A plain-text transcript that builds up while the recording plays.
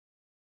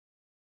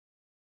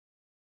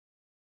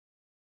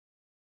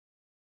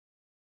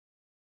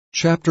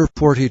Chapter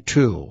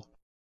 42.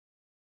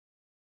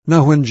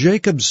 Now when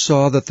Jacob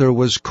saw that there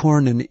was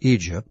corn in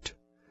Egypt,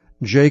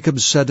 Jacob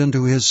said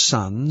unto his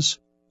sons,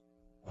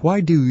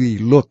 Why do ye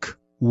look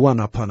one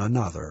upon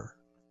another?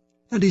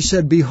 And he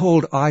said,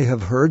 Behold, I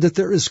have heard that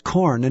there is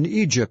corn in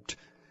Egypt.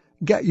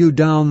 Get you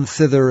down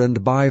thither,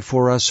 and buy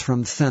for us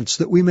from thence,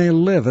 that we may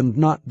live and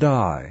not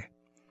die.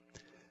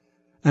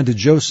 And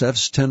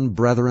Joseph's 10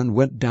 brethren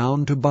went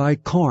down to buy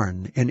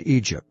corn in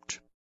Egypt.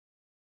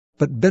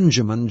 But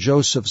Benjamin,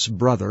 Joseph's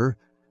brother,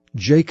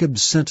 Jacob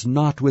sent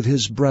not with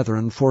his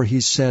brethren, for he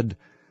said,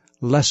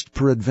 Lest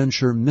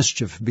peradventure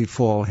mischief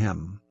befall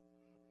him.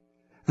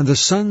 And the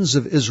sons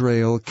of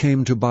Israel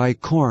came to buy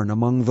corn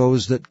among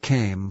those that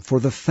came, for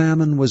the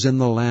famine was in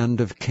the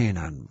land of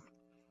Canaan.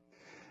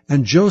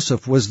 And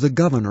Joseph was the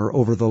governor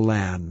over the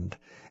land,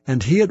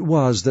 and he it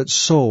was that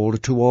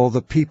sold to all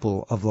the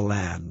people of the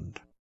land.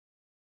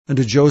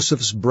 And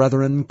Joseph's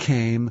brethren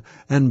came,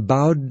 and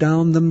bowed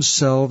down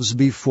themselves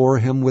before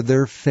him with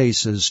their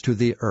faces to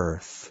the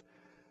earth.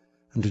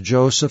 And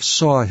Joseph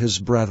saw his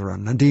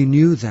brethren, and he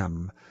knew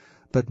them,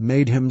 but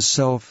made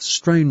himself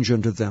strange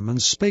unto them,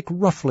 and spake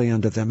roughly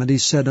unto them. And he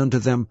said unto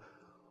them,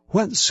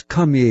 Whence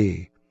come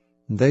ye?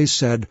 And they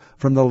said,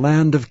 From the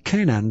land of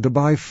Canaan to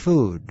buy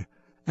food.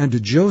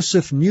 And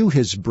Joseph knew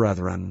his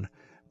brethren,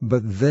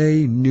 but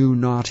they knew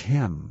not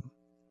him.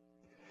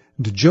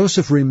 And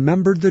Joseph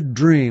remembered the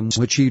dreams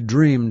which he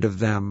dreamed of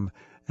them,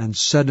 and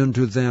said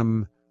unto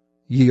them,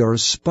 Ye are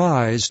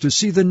spies, to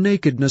see the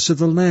nakedness of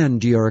the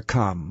land ye are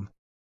come.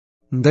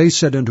 And they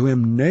said unto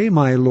him, Nay,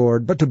 my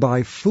lord, but to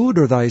buy food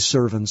are thy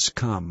servants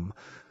come.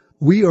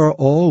 We are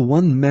all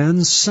one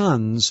man's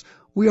sons,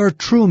 we are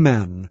true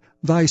men,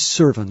 thy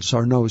servants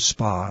are no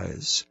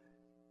spies.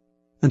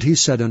 And he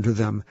said unto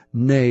them,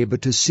 Nay,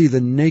 but to see the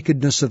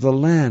nakedness of the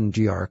land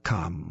ye are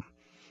come.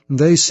 And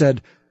they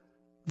said,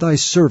 Thy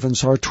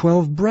servants are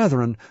 12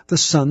 brethren, the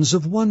sons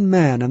of one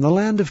man in the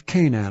land of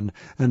Canaan,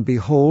 and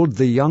behold,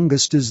 the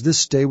youngest is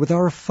this day with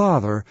our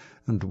father,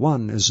 and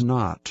one is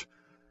not.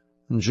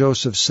 And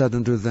Joseph said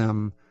unto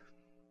them,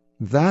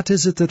 That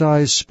is it that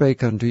I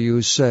spake unto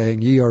you,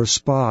 saying, Ye are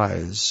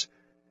spies.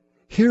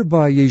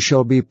 Hereby ye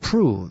shall be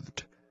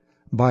proved.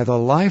 By the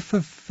life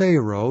of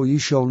Pharaoh ye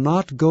shall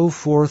not go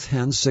forth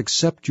hence,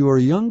 except your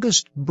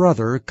youngest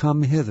brother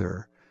come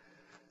hither.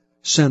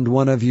 Send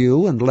one of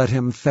you, and let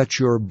him fetch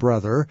your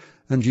brother,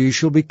 and ye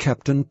shall be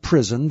kept in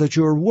prison, that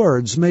your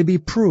words may be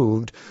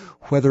proved,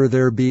 whether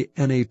there be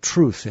any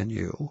truth in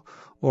you.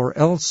 Or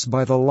else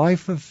by the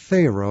life of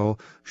Pharaoh,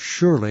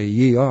 surely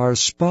ye are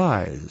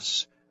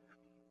spies.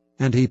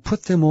 And he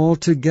put them all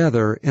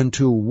together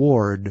into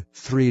ward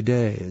 3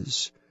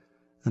 days.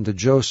 And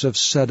Joseph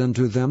said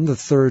unto them the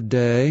 3rd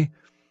day,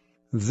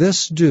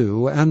 This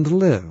do, and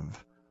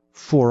live,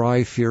 for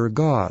I fear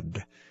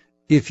God.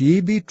 If ye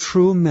be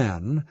true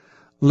men,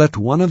 let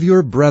one of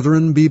your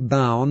brethren be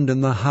bound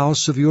in the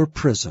house of your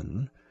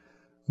prison.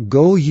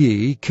 Go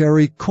ye,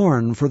 carry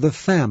corn for the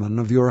famine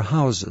of your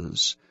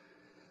houses.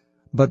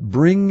 But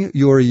bring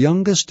your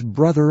youngest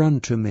brother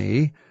unto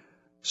me,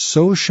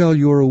 so shall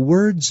your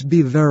words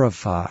be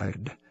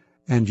verified,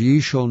 and ye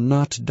shall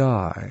not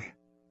die.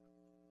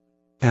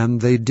 And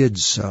they did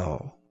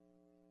so.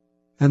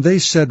 And they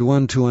said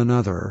one to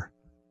another,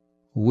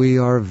 We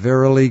are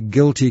verily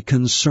guilty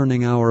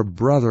concerning our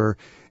brother,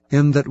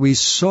 in that we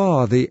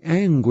saw the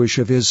anguish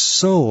of his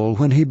soul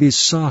when he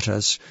besought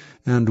us,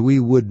 and we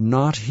would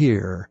not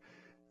hear.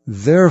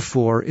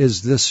 Therefore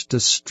is this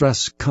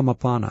distress come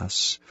upon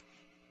us.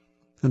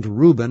 And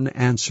Reuben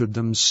answered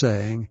them,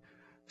 saying,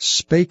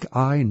 Spake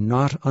I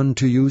not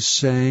unto you,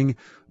 saying,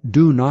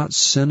 Do not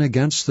sin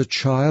against the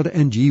child,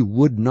 and ye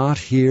would not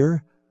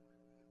hear?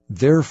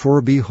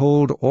 Therefore,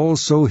 behold,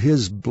 also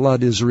his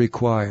blood is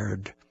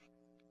required.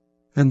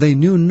 And they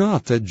knew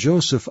not that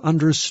Joseph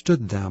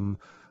understood them,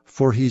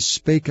 for he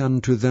spake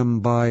unto them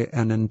by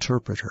an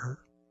interpreter.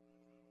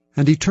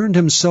 And he turned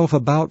himself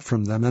about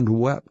from them, and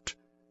wept,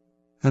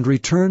 and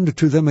returned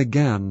to them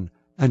again,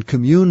 and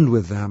communed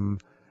with them,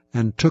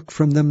 and took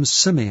from them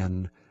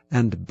Simeon,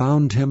 and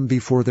bound him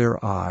before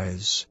their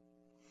eyes.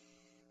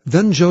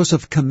 Then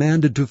Joseph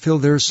commanded to fill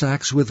their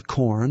sacks with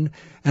corn,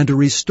 and to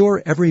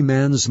restore every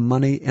man's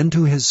money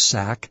into his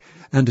sack,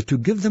 and to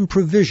give them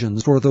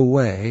provisions for the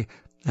way,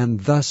 and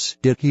thus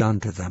did he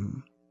unto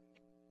them.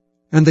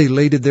 And they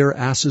laded their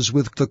asses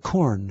with the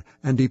corn,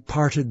 and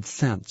departed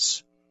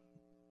thence.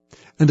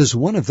 And as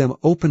one of them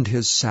opened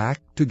his sack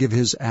to give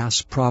his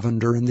ass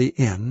provender in the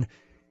inn,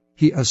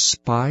 he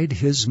espied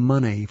his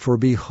money, for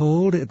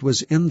behold, it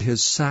was in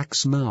his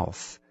sack's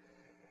mouth.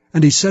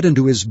 And he said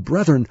unto his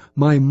brethren,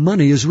 My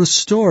money is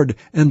restored,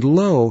 and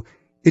lo,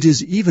 it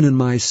is even in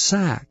my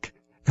sack.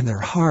 And their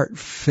heart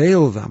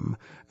failed them,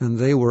 and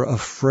they were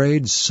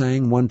afraid,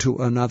 saying one to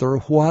another,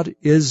 What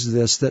is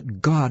this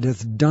that God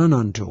hath done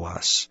unto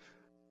us?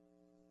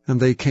 And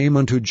they came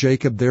unto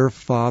Jacob their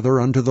father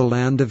unto the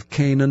land of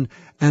Canaan,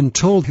 and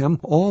told him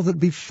all that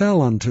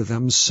befell unto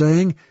them,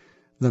 saying,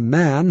 The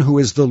man who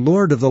is the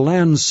lord of the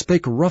land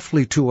spake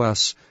roughly to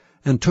us,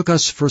 and took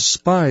us for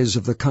spies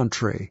of the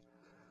country.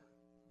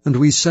 And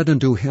we said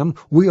unto him,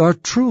 We are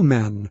true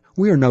men,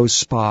 we are no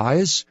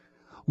spies.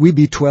 We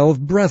be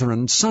 12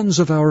 brethren, sons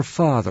of our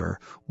father.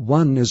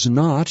 One is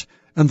not,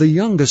 and the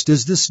youngest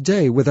is this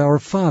day with our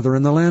father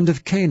in the land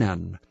of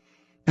Canaan.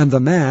 And the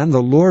man,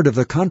 the lord of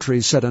the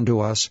country, said unto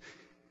us,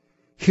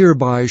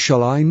 Hereby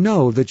shall I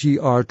know that ye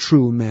are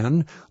true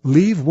men.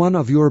 Leave one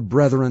of your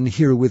brethren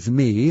here with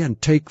me, and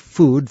take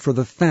food for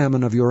the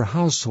famine of your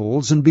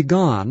households, and be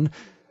gone,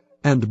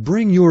 and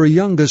bring your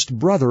youngest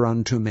brother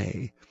unto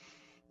me.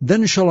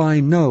 Then shall I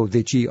know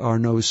that ye are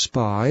no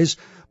spies,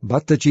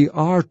 but that ye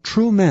are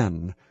true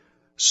men.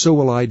 So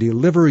will I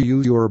deliver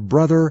you your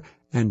brother,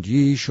 and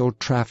ye shall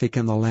traffic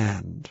in the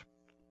land.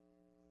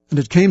 And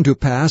it came to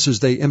pass, as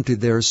they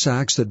emptied their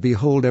sacks, that,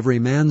 behold, every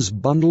man's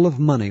bundle of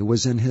money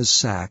was in his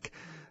sack.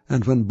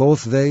 And when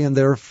both they and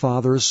their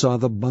father saw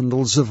the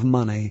bundles of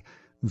money,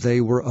 they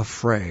were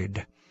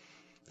afraid.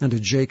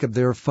 And Jacob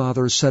their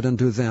father said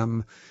unto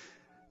them,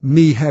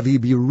 Me have ye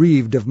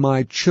bereaved of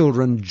my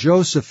children.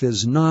 Joseph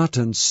is not,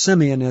 and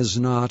Simeon is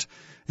not,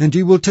 and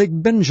ye will take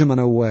Benjamin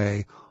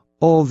away.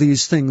 All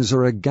these things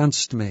are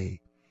against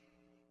me.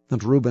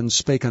 And Reuben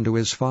spake unto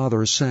his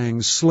father,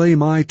 saying, Slay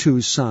my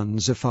 2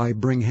 sons, if I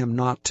bring him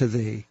not to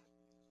thee.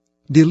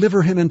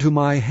 Deliver him into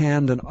my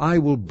hand, and I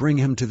will bring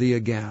him to thee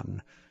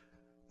again.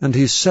 And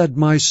he said,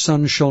 My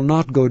son shall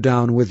not go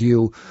down with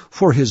you,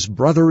 for his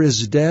brother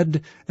is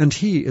dead, and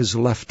he is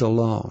left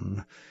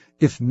alone.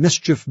 If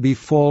mischief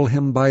befall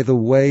him by the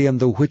way in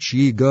the which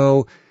ye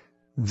go,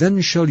 then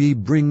shall ye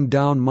bring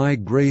down my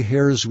gray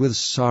hairs with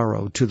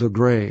sorrow to the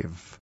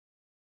grave.